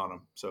betting on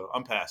them. So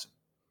I'm passing.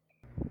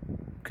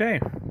 Okay.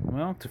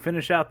 Well, to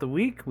finish out the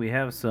week, we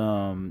have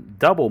some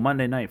double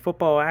Monday Night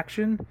Football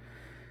action,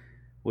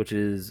 which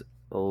is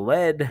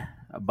led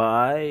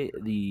by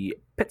the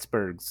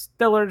Pittsburgh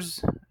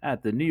Steelers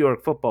at the New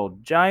York Football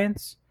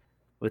Giants,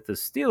 with the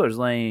Steelers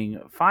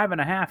laying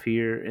 5.5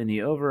 here in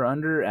the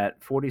over-under at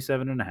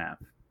 47.5.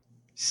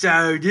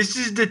 So this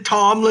is the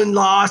Tomlin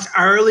loss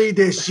early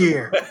this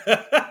year.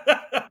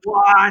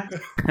 What?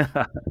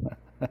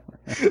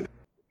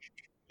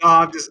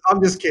 No,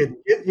 I'm just kidding.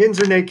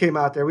 Yinzer Nate came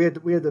out there. We had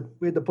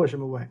to push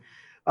him away.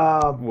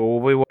 Well, we'll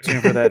be watching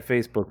for that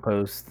Facebook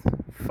post.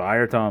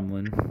 Fire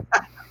Tomlin.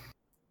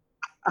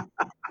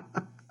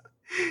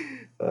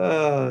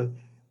 God,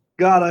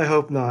 I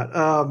hope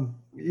not.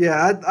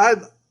 Yeah,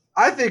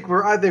 I think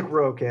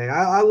we're okay.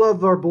 I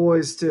love our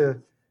boys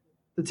to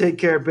take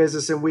care of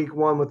business in week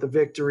 1 with the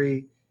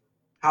victory.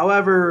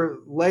 However,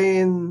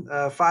 laying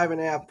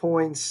 5.5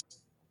 points,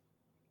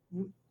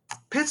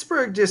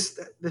 Pittsburgh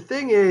the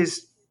thing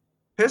is,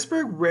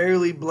 Pittsburgh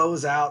rarely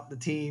blows out the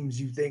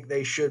teams you think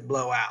they should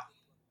blow out.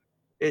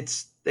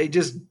 That's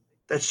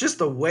just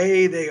the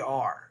way they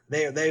are.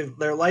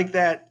 They're like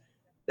that.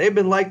 They've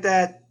been like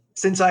that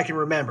since I can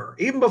remember,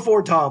 even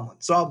before Tomlin.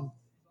 So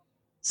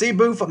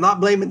Boof, I'm not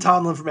blaming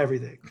Tomlin from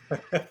everything.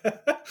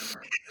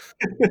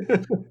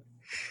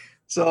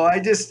 So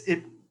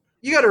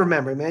you got to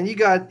remember, man, you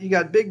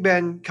got Big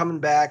Ben coming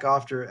back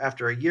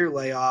after a year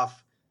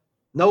layoff,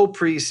 no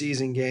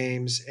preseason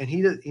games, and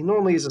he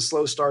normally is a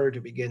slow starter to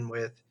begin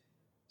with.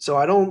 So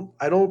I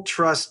don't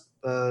trust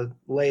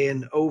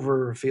laying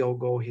over a field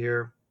goal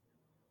here.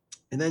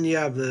 And then you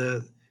have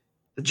the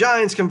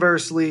Giants.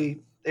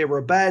 Conversely, they were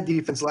a bad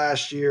defense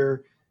last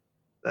year,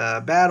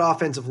 bad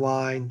offensive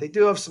line. They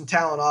do have some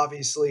talent,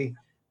 obviously.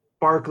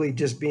 Barkley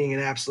just being an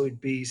absolute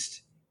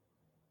beast.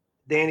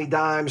 Danny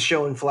Dimes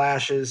showing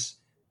flashes.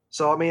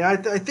 So, I mean, I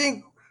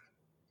think,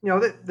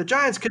 the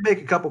Giants could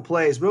make a couple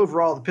plays, but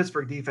overall the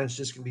Pittsburgh defense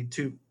just can be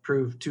too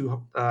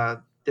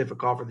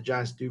difficult for the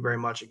Giants to do very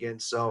much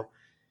against. So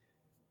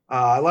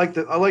I like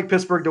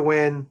Pittsburgh to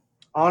win.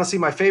 Honestly,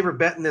 my favorite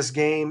bet in this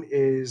game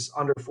is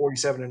under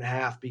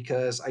 47.5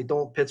 because I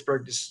don't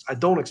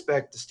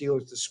expect the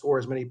Steelers to score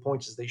as many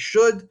points as they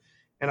should,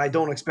 and I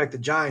don't expect the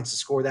Giants to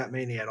score that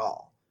many at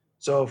all.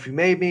 So if you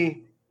made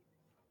me,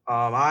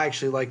 I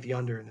actually like the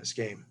under in this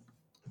game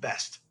the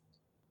best.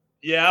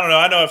 Yeah, I don't know.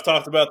 I know I've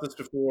talked about this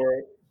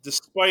before.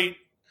 Despite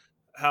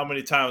how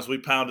many times we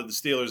pounded the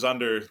Steelers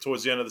under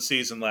towards the end of the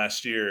season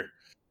last year,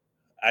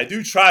 I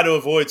do try to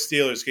avoid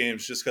Steelers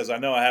games just because I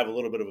know I have a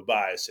little bit of a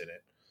bias in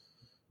it.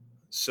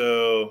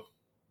 So,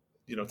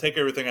 take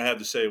everything I have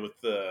to say with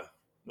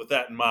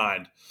that in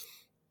mind.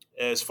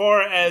 As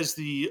far as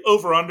the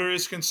over-under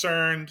is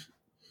concerned,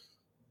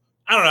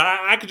 I don't know.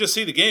 I could just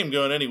see the game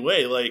going any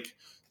way. Like,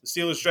 the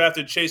Steelers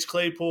drafted Chase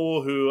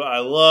Claypool, who I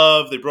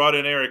love. They brought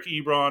in Eric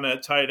Ebron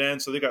at tight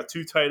end, so they got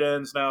 2 tight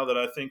ends now that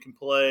I think can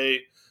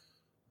play.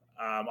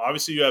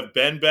 Obviously, you have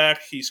Ben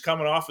back. He's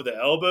coming off of the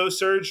elbow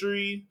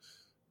surgery,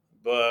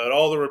 but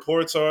all the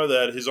reports are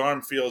that his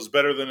arm feels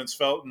better than it's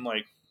felt in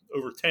like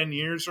over 10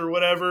 years or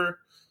whatever.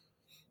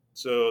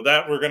 So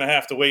that we're going to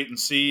have to wait and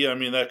see. I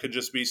mean, that could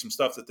just be some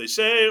stuff that they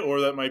say,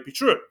 or that might be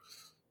true.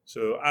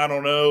 So I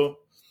don't know.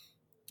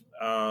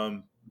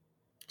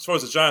 As far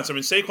as the Giants, I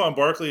mean, Saquon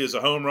Barkley is a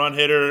home run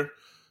hitter.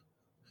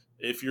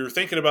 If you're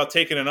thinking about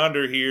taking an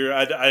under here,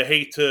 I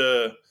hate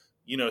to,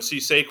 see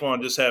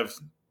Saquon just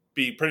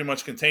be pretty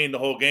much contained the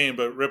whole game,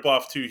 but rip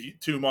off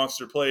two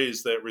monster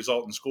plays that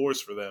result in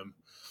scores for them.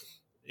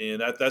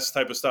 And that's the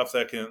type of stuff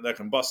that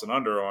can bust an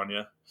under on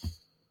you.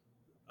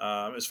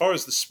 As far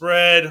as the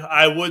spread,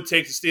 I would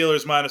take the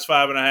Steelers minus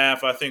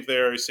 5.5. I think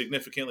they're a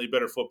significantly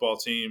better football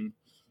team.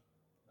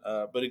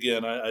 But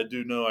again, I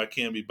do know I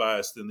can be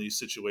biased in these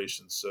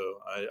situations, so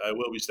I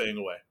will be staying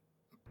away.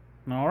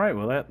 All right,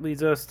 well, that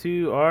leads us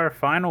to our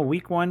final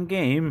Week 1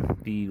 game,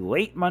 the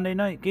late Monday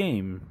night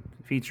game,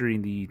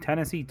 featuring the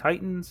Tennessee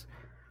Titans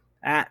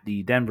at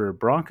the Denver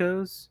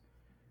Broncos.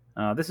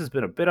 This has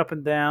been a bit up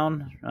and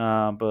down,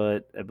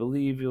 but I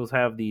believe you'll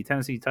have the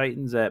Tennessee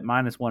Titans at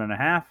minus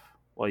 1.5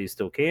 while you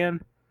still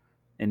can,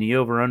 and the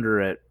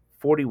over-under at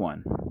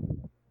 41.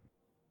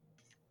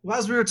 Well,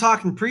 as we were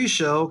talking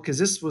pre-show, because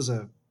this was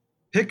a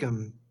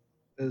pick'em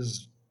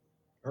as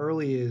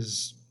earlier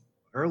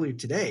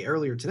today,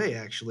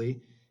 actually.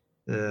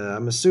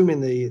 I'm assuming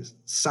the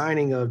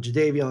signing of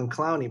Jadeveon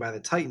Clowney by the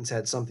Titans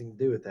had something to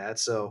do with that.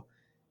 So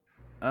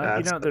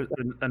There's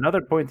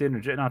another point to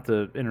interject, not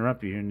to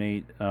interrupt you here,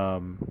 Nate.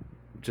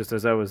 Just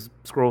as I was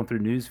scrolling through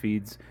news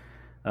feeds,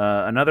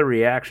 another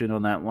reaction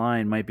on that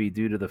line might be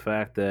due to the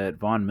fact that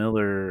Von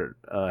Miller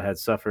had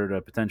suffered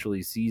a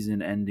potentially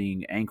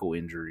season-ending ankle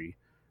injury.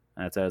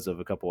 That's as of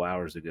a couple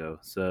hours ago.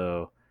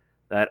 So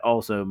that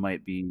also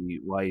might be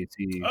why you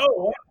see. Oh,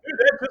 wow. Dude,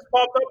 that just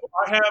popped up.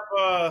 I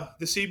have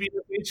the CBS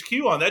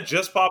HQ on. That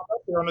just popped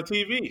up there on the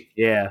TV.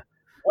 Yeah.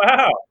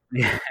 Wow.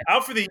 Yeah.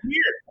 Out for the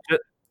year.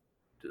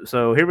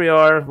 So here we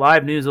are,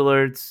 live news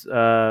alerts,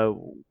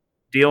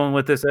 dealing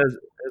with this as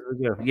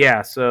we go.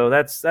 Yeah, so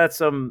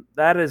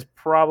that is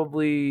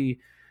probably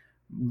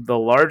the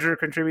larger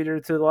contributor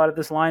to a lot of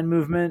this line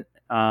movement.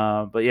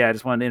 But yeah, I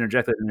just wanted to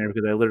interject that in there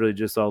because I literally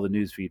just saw the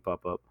news feed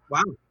pop up.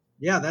 Wow.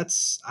 Yeah,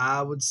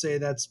 I would say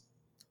that's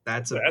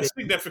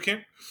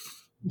significant.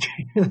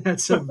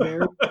 That's a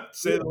very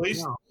say the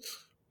least. Wow.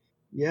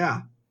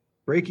 Yeah.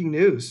 Breaking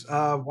news.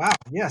 Wow.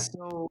 Yeah.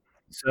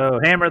 So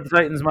hammer the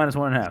Titans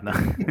 -1.5. No.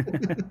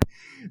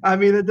 I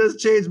mean, it does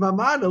change my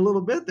mind a little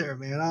bit there,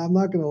 man. I'm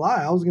not going to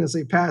lie. I was going to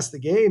say pass the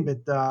game,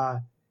 but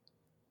that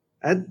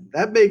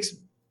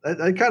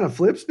kind of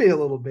flips me a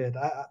little bit.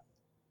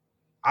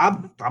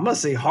 I'm going to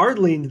say hard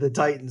lean to the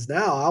Titans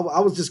now. I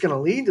was just going to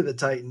lean to the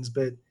Titans,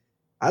 but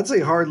I'd say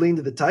hard lean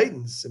to the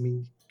Titans. I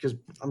mean, because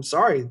I'm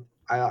sorry,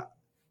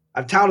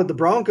 I've touted the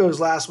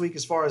Broncos last week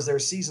as far as their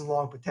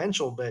season-long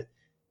potential, but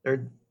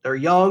they're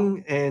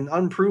young and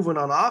unproven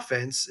on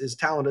offense, as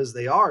talented as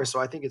they are. So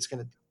I think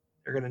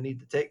they're going to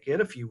need to get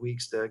a few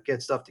weeks to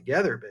get stuff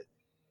together.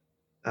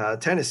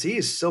 But Tennessee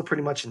is still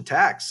pretty much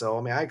intact. So,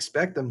 I mean, I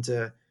expect them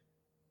to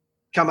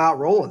come out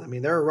rolling. I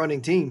mean, they're a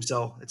running team,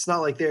 so it's not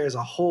like there's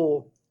a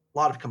whole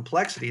lot of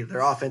complexity to their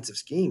offensive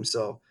scheme.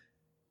 So,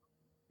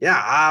 yeah,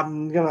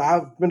 I'm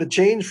gonna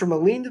change from a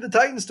lean to the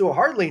Titans to a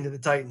hard lean to the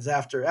Titans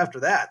after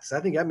that. So I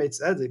think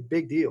that's a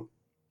big deal.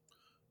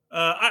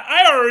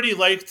 I already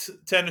liked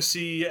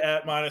Tennessee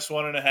at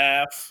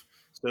 -1.5.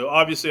 So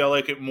obviously I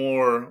like it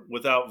more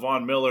without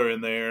Von Miller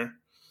in there.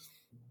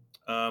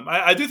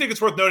 I do think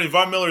it's worth noting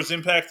Von Miller's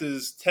impact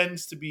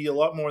tends to be a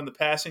lot more in the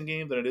passing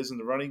game than it is in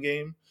the running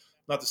game.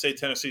 Not to say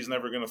Tennessee's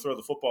never going to throw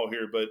the football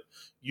here, but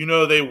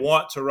they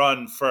want to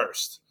run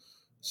first.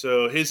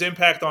 So his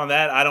impact on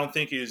that, I don't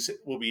think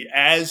will be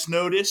as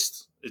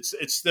noticed.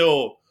 It's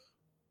still,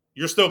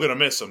 you're still going to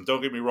miss him.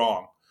 Don't get me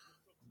wrong.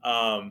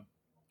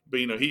 But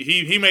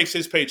he makes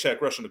his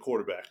paycheck rushing the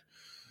quarterback.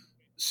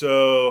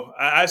 So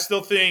I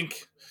still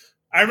think.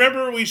 I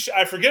remember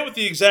I forget what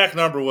the exact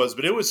number was,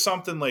 but it was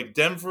something like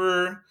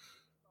Denver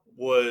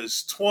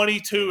was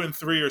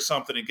 22-3 or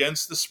something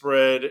against the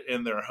spread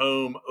in their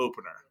home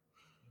opener.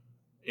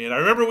 And I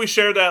remember we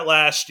shared that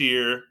last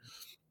year,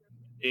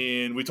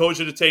 and we told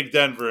you to take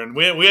Denver, and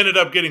we ended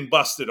up getting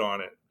busted on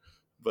it.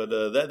 But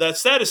that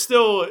stat is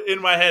still in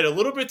my head a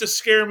little bit to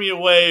scare me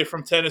away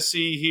from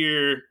Tennessee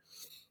here,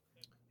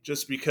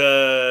 just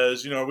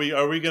because, are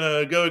we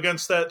going to go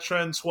against that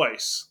trend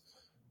twice?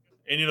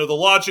 And, the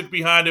logic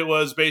behind it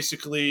was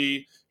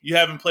basically you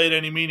haven't played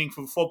any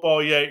meaningful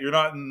football yet. You're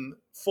not in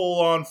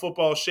full-on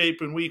football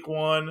shape in week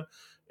one.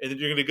 And then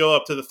you're going to go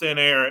up to the thin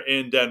air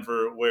in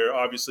Denver, where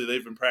obviously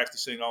they've been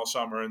practicing all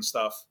summer and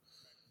stuff.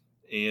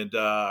 And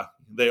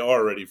they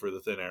are ready for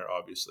the thin air,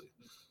 obviously.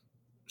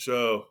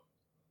 So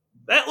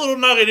that little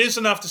nugget is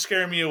enough to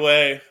scare me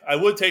away. I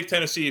would take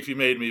Tennessee if you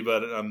made me,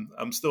 but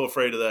I'm still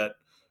afraid of that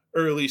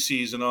early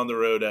season on the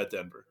road at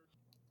Denver.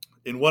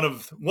 In what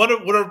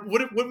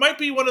might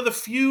be one of the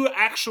few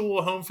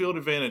actual home field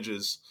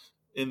advantages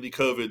in the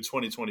COVID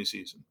 2020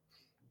 season.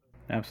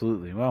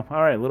 Absolutely. Well,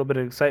 all right, a little bit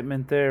of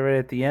excitement there right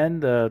at the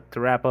end to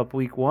wrap up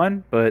week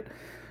one, but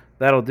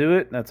that'll do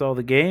it. That's all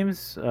the games.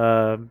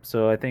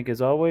 So I think,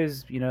 as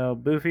always,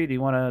 Boofy, do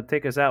you want to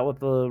take us out with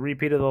the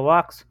repeat of the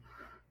locks?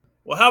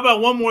 Well, how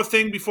about one more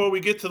thing before we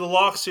get to the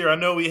locks here? I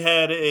know we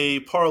had a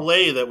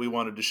parlay that we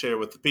wanted to share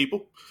with the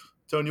people.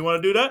 Tony, you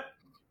want to do that?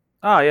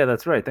 Oh, yeah,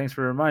 that's right. Thanks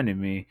for reminding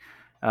me.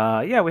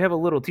 Yeah, we have a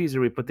little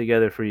teaser we put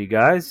together for you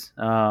guys.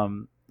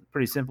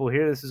 Pretty simple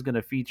here. This is going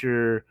to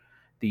feature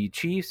the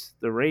Chiefs,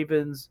 the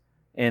Ravens,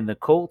 and the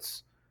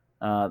Colts.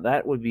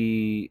 That would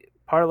be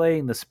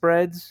parlaying the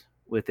spreads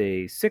with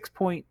a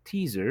 6-point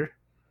teaser.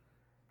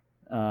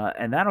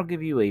 And that'll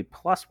give you a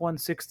plus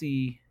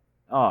 160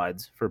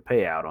 odds for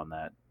payout on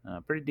that.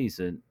 Pretty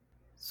decent.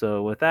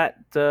 So with that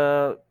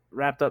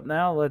wrapped up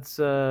now, let's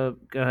go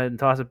ahead and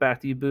toss it back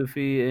to you,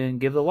 Boofy, and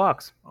give the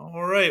locks.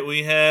 All right.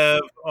 We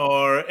have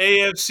our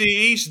AFC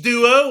East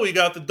duo. We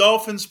got the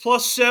Dolphins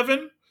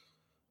 +7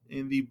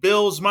 and the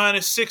Bills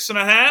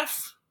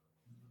 -6.5.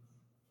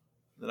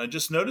 Then I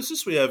just noticed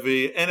this. We have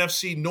a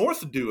NFC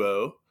North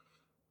duo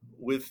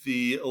with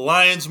the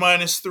Lions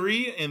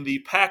 -3 and the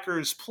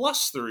Packers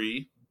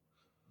 +3.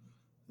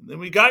 And then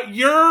we got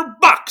your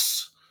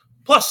Bucks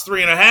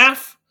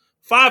 +3.5.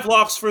 5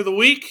 locks for the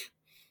week.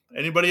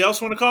 Anybody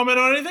else want to comment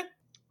on anything?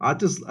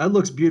 That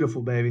looks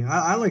beautiful, baby.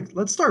 I like.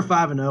 Let's start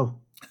 5-0.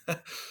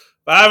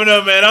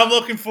 5-0, man. I'm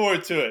looking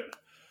forward to it.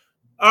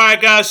 All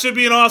right, guys. Should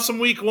be an awesome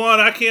week one.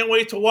 I can't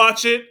wait to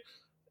watch it.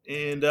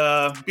 And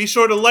be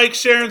sure to like,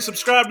 share, and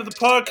subscribe to the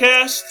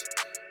podcast.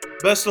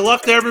 Best of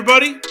luck to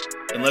everybody,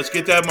 and let's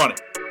get that money.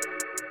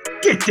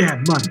 Get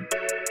that money.